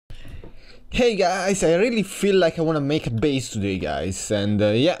Hey guys, I really feel like I want to make a base today, guys, and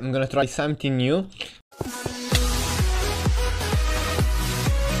yeah, I'm gonna try something new.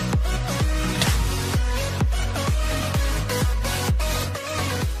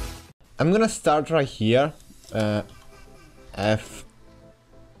 I'm gonna start right here, F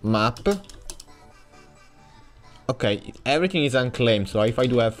map. Okay, everything is unclaimed, so if I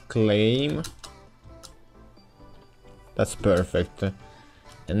do have claim, that's perfect.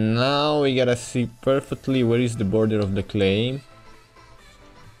 And now we gotta see perfectly where is the border of the claim.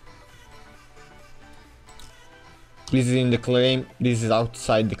 This is in the claim, this is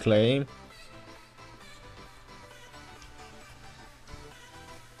outside the claim.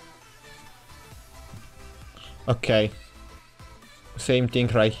 Okay, same thing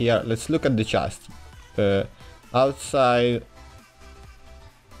right here. Let's look at the chest. Outside.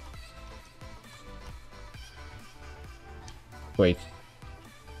 Wait.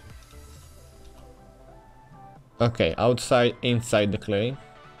 Okay, outside, inside the claim.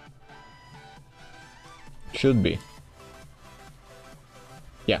 Should be.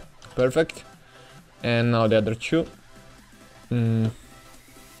 Yeah, perfect. And now the other two.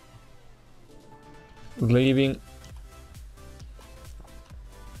 Leaving.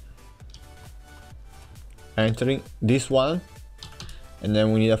 Entering this one. And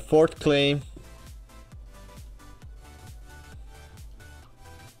then we need a fourth claim.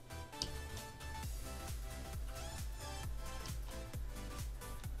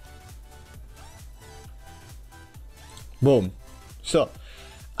 Boom. So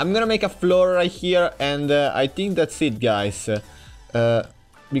I'm gonna make a floor right here, and I think that's it, guys,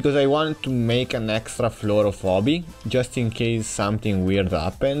 because I want to make an extra floor of hobby just in case something weird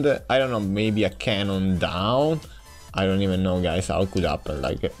happened. I don't know, maybe a cannon down. I don't even know, guys, how it could happen,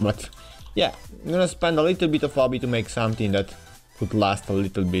 like, but yeah, I'm gonna spend a little bit of hobby to make something that could last a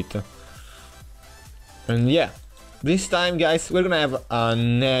little bit. And yeah, this time, guys, we're gonna have a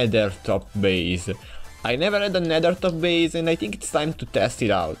nether top base. I never had a nether top base, and I think it's time to test it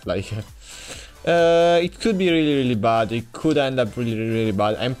out. Like, it could be really bad. It could end up really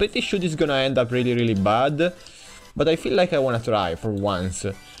bad. I'm pretty sure it's gonna end up really bad, but I feel like I wanna try for once.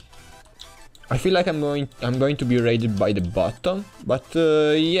 I feel like I'm going to be raided by the bottom, but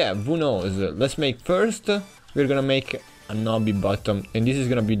yeah, who knows? Let's make first. We're gonna make a knobby bottom, and this is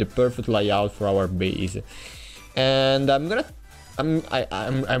gonna be the perfect layout for our base. And I'm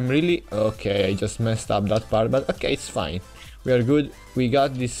really okay. I just messed up that part, but okay, it's fine. We are good. We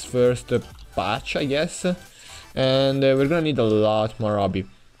got this first patch, I guess, and we're gonna need a lot more hobby.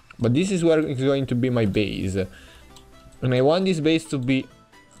 But this is where it's going to be my base, and I want this base to be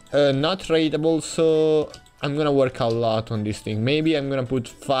not raidable, so I'm gonna work a lot on this thing. Maybe I'm gonna put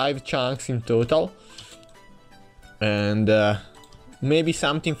 5 chunks in total, and maybe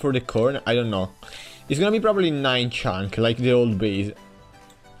something for the corner. I don't know. It's gonna be probably 9 chunk, like the old base.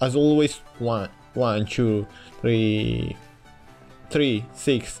 As always, 1, 2, 3,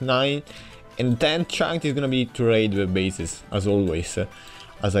 6, 9, and 10 chunk is gonna be to raid the bases, as always,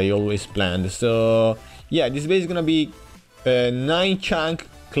 as I always planned. So yeah, this base is gonna be 9 chunk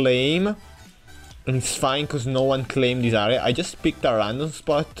claim, and it's fine because no one claimed this area. I just picked a random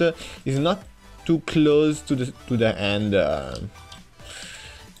spot. It's not too close to the end.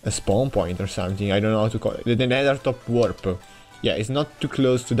 A spawn point or something, I don't know how to call it. The nether top warp. Yeah, it's not too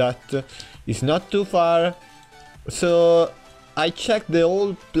close to that. It's not too far. So I checked the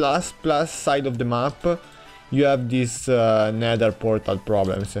old plus side of the map. You have these nether portal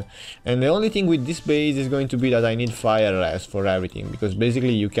problems. And the only thing with this base is going to be that I need fire rest for everything, because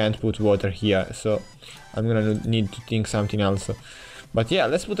basically you can't put water here. So I'm gonna need to think something else. But yeah,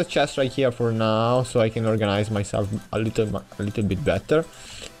 let's put a chest right here for now, so I can organize myself a little bit better.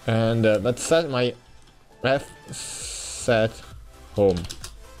 And let's set my ref set home.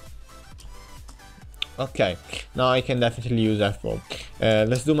 Okay, now I can definitely use F home.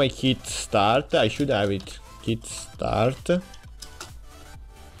 Let's do my kit start. I should have it. Kit start.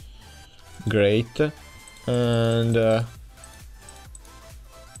 Great. And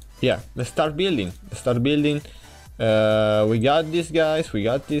yeah, let's start building. We got this, guys. We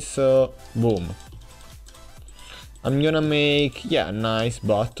got this. So boom. I'm gonna make, yeah, a nice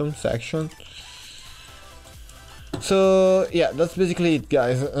bottom section. So yeah, that's basically it,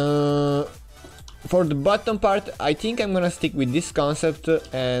 guys. For the bottom part, I think I'm gonna stick with this concept,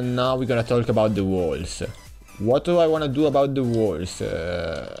 and now we're gonna talk about the walls. What do I want to do about the walls?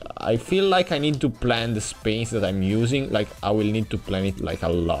 I feel like I need to plan the space that I'm using. Like, I will need to plan it like a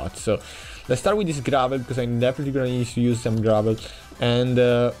lot. So let's start with this gravel, because I'm definitely gonna need to use some gravel. And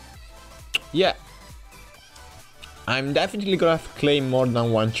yeah, I'm definitely gonna claim more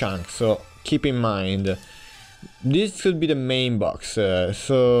than one chunk, so keep in mind. This could be the main box,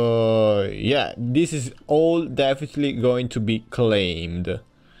 so yeah, this is all definitely going to be claimed.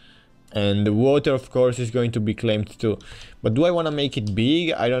 And the water, of course, is going to be claimed too. But do I want to make it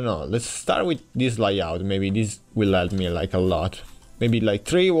big? I don't know. Let's start with this layout. Maybe this will help me like a lot. Maybe like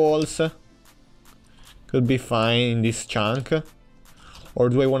 3 walls. Could be fine in this chunk. Or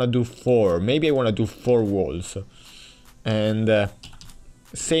do I want to do 4? Maybe I want to do 4 walls. And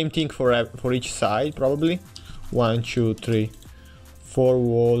same thing for each side, probably. 1, 2, 3, 4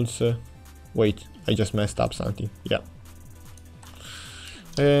 walls. Wait, I just messed up something. Yeah.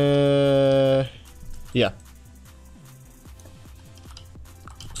 Yeah.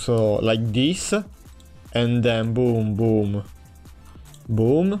 So like this, and then boom, boom,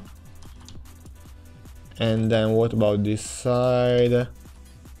 boom. And then what about this side?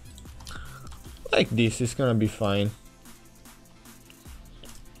 Like this is gonna be fine.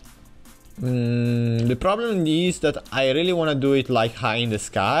 The problem is that I really want to do it like high in the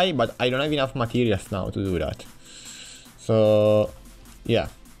sky, but I don't have enough materials now to do that. So yeah.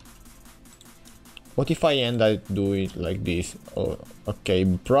 What if I end up do it like this? Oh, okay,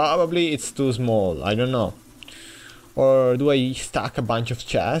 probably it's too small, I don't know. Or do I stack a bunch of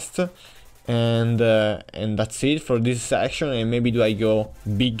chests and that's it for this section, and maybe do I go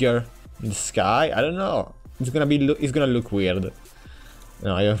bigger in the sky? I don't know. It's gonna look weird.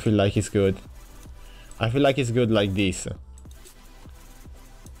 No, I don't feel like it's good. I feel like it's good like this.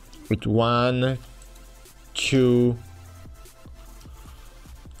 With 1, 2,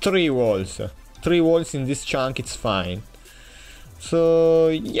 3 walls. 3 walls in this chunk, it's fine. So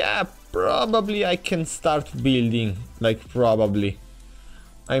yeah, probably I can start building. Like probably.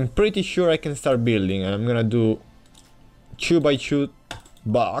 I'm pretty sure I can start building. I'm gonna do 2 by 2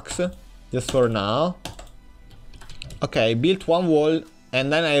 box just for now. Okay, I built 1 wall,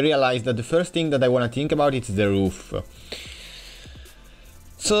 and then I realized that the first thing that I want to think about is the roof.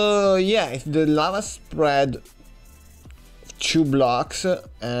 So yeah, if the lava spread 2 blocks,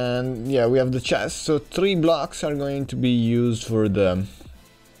 and yeah, we have the chest, so 3 blocks are going to be used for the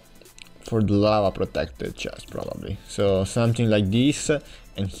lava protected chest probably. So something like this,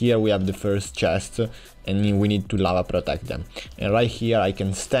 and here we have the first chest, and we need to lava protect them. And right here I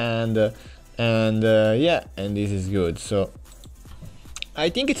can stand, and yeah, and this is good. So I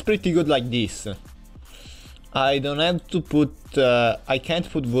think it's pretty good like this. I don't have to put, I can't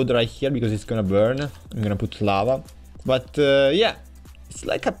put wood right here because it's gonna burn. I'm gonna put lava. But yeah, it's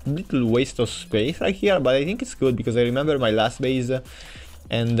like a little waste of space right here, but I think it's good because I remember my last base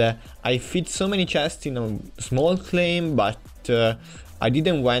and I fit so many chests in a small claim, but I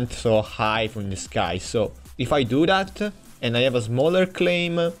didn't went so high from the sky. So if I do that and I have a smaller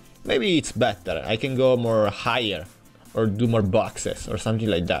claim, maybe it's better. I can go more higher or do more boxes or something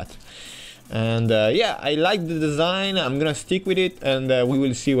like that. And yeah, I like the design. I'm gonna stick with it, and we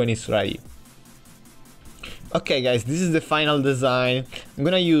will see when it's ready. Okay guys, this is the final design. I'm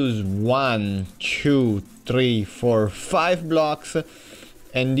gonna use 1, 2, 3, 4, 5 blocks,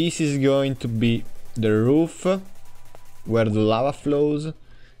 and this is going to be the roof where the lava flows.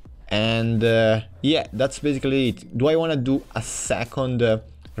 And yeah, that's basically it. Do I want to do a second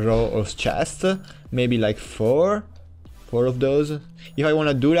row of chests? Maybe like 4 of those. If I want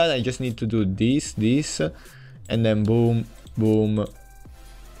to do that, I just need to do this, and then boom, boom.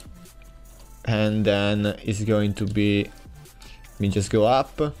 And then it's going to be, let me just go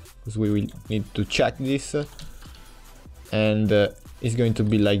up because we will need to check this. And it's going to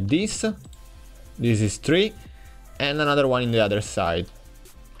be like this. This is 3, and another one in the other side.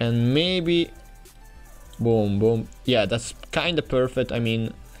 And maybe boom, boom. Yeah, that's kind of perfect. I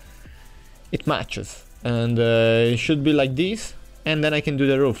mean, it matches. And it should be like this, and then I can do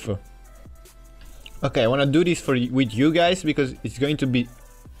the roof. Okay, I want to do this with you guys because it's going to be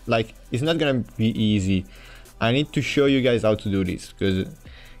like, it's not gonna be easy. I need to show you guys how to do this because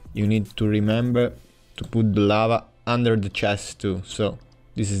you need to remember to put the lava under the chest too. So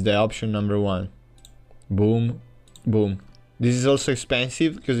this is the option number 1. Boom, boom. This is also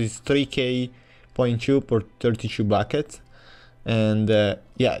expensive because it's 3k.2 per 32 buckets. And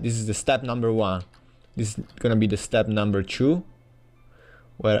yeah, this is the step number 1. This is gonna be the step number 2,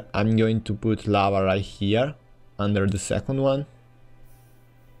 where I'm going to put lava right here under the second one.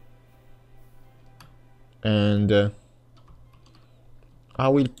 And I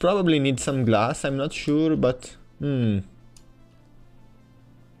will probably need some glass, I'm not sure, but no,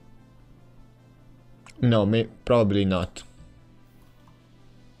 probably not.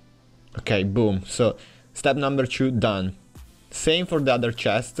 Okay, boom. So step number 2 done. Same for the other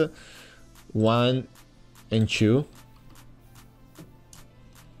chest, 1 and 2.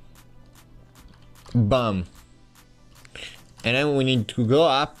 Bam. And then we need to go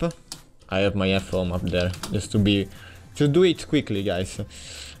up. I have my F home up there, just to do it quickly, guys.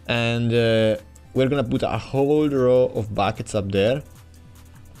 And we're gonna put a whole row of buckets up there.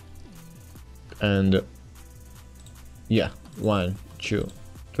 And yeah, 1, 2,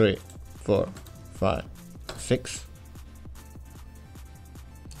 3, 4, 5, 6.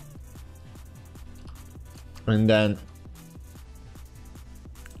 And then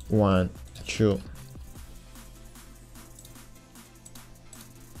 1, 2,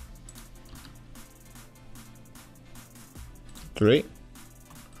 3,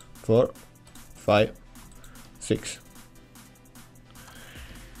 4, 5, 6.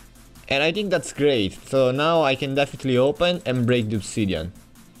 And I think that's great. So now I can definitely open and break the obsidian.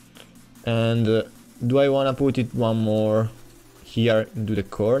 And do I want to put it one more here into the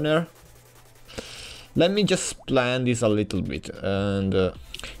corner? Let me just plan this a little bit. And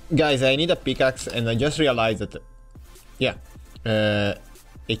guys, I need a pickaxe, and I just realized that, yeah,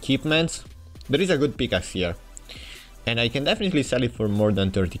 equipment, there is a good pickaxe here. And I can definitely sell it for more than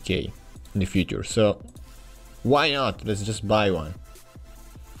 30k in the future. So why not? Let's just buy one.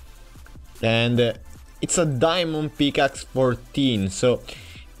 And it's a diamond pickaxe 14, so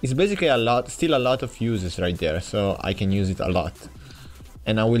it's basically still a lot of uses right there, so I can use it a lot.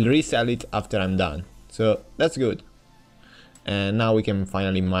 And I will resell it after I'm done, so that's good. And now we can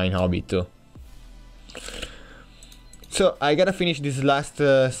finally mine hobby too. So I gotta finish this last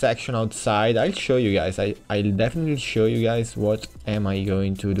section outside. I'll show you guys, I'll definitely show you guys what am I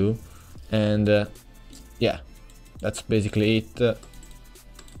going to do. And yeah, that's basically it. I'm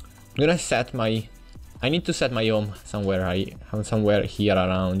gonna set my... I need to set my home somewhere here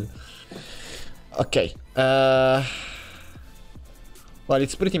around. Okay. Well,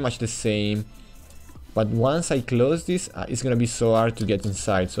 it's pretty much the same. But once I close this, it's gonna be so hard to get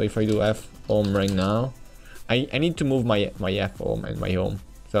inside. So if I do F home right now, I need to move my F home and my home.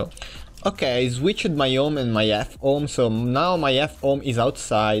 So, okay, I switched my home and my F home. So now my F home is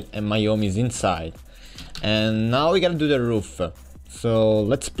outside and my home is inside. And now we gotta do the roof. So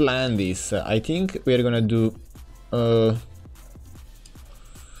let's plan this. I think we're gonna do I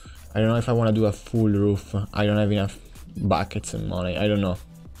don't know if I want to do a full roof. I don't have enough buckets and money. I don't know.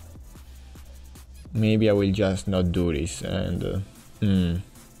 Maybe I will just not do this. And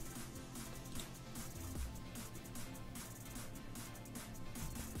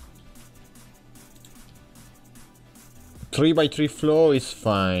 3x3 flow is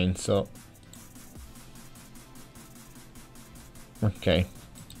fine. So okay.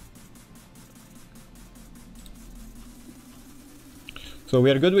 So we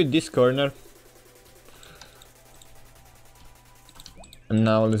are good with this corner. And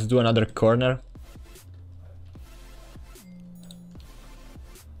now let's do another corner.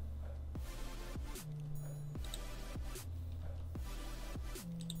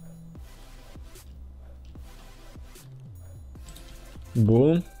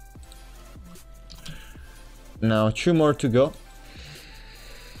 Boom. Now 2 more to go.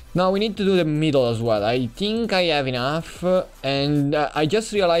 Now we need to do the middle as well. I think I have enough, and I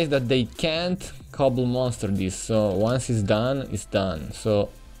just realized that they can't cobble monster this, so once it's done, it's done. So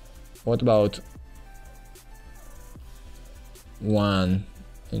what about 1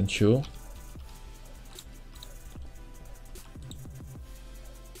 and 2?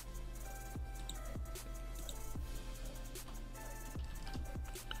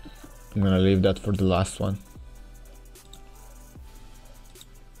 I'm gonna leave that for the last one.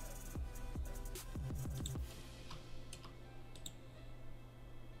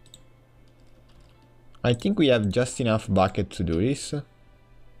 I think we have just enough bucket to do this.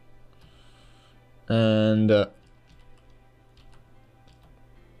 And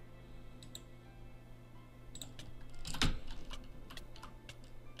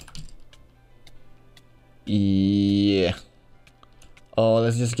yeah. Oh,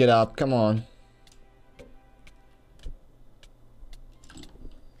 let's just get up, come on.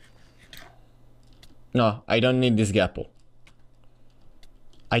 No, I don't need this gapple.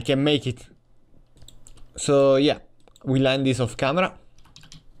 I can make it. So yeah, we land this off camera.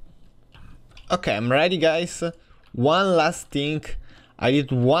 Okay, I'm ready, guys. One last thing. I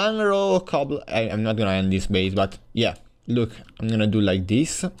did 1 row of cobble. I'm not gonna end this base, but yeah, look, I'm gonna do like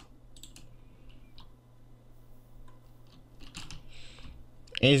this. And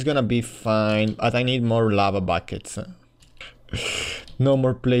it's gonna be fine, but I need more lava buckets. No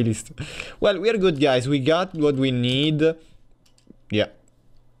more playlist. Well, we're good, guys. We got what we need. Yeah.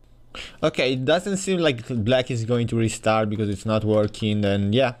 Okay, it doesn't seem like black is going to restart because it's not working.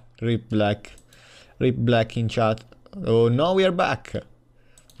 And yeah, rip black in chat. Oh no, we are back.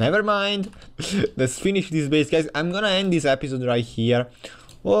 Never mind. Let's finish this base, guys. I'm gonna end this episode right here.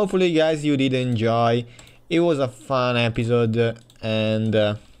 Hopefully, guys, you did enjoy. It was a fun episode, and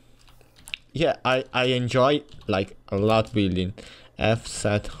yeah, I enjoy like a lot building. F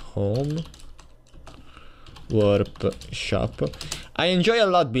set home warp shop. I enjoy a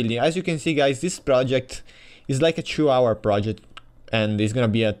lot building. As you can see, guys, this project is like a 2-hour project, and it's gonna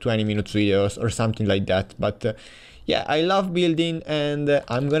be a 20-minute video or something like that. But yeah, I love building, and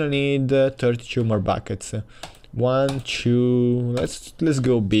I'm gonna need 32 more buckets. 1, 2, let's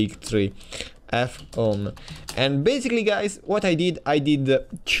go big. 3. F home. And basically, guys, what I did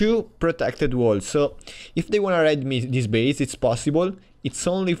 2 protected walls. So if they wanna raid me this base, it's possible. It's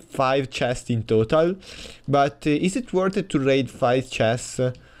only 5 chests in total, but is it worth it to raid 5 chests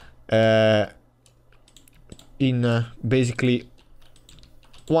in basically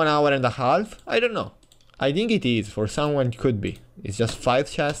 1 hour and a half? I don't know. I think it is. For someone it could be. It's just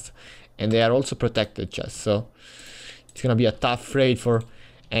 5 chests, and they are also protected chests, so it's gonna be a tough raid for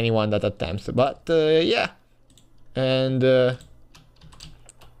anyone that attempts. But yeah, and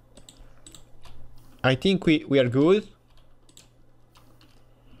I think we are good.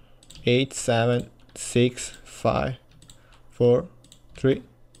 8, 7, 6, 5, 4, 3,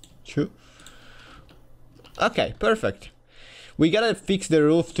 2. Okay, perfect. We gotta fix the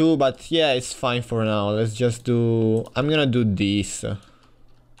roof too, but yeah, it's fine for now. Let's just do... I'm gonna do this.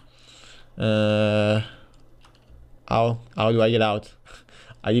 How do I get out?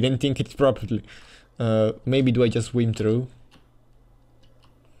 I didn't think it properly. Maybe do I just swim through?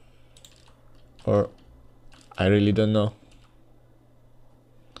 Or... I really don't know.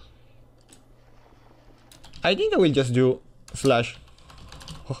 I think I will just do /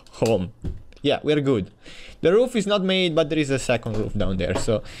 home. Yeah, we're good. The roof is not made, but there is a second roof down there,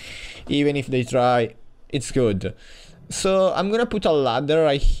 so even if they try, it's good. So I'm gonna put a ladder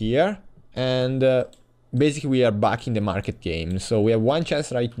right here, and basically we are back in the market game. So we have 1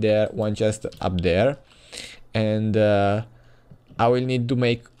 chest right there, 1 chest up there, and I will need to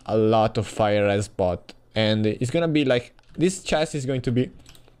make a lot of fire res pot, and it's gonna be like, this chest is going to be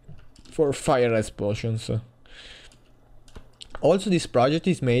for fire res potions. Also, this project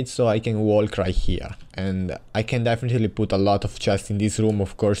is made so I can walk right here, and I can definitely put a lot of chests in this room,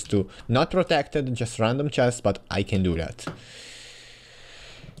 of course, to not protected, just random chests, but I can do that.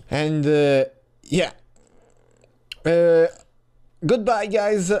 And yeah, goodbye,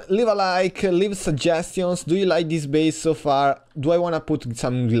 guys. Leave a like, leave suggestions. Do you like this base so far? Do I want to put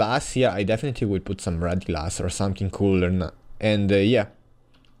some glass here? I definitely will put some red glass or something cooler. And yeah,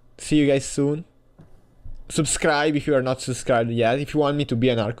 see you guys soon. Subscribe if you are not subscribed yet, if you want me to be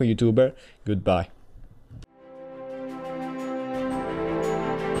an Arco YouTuber. Goodbye.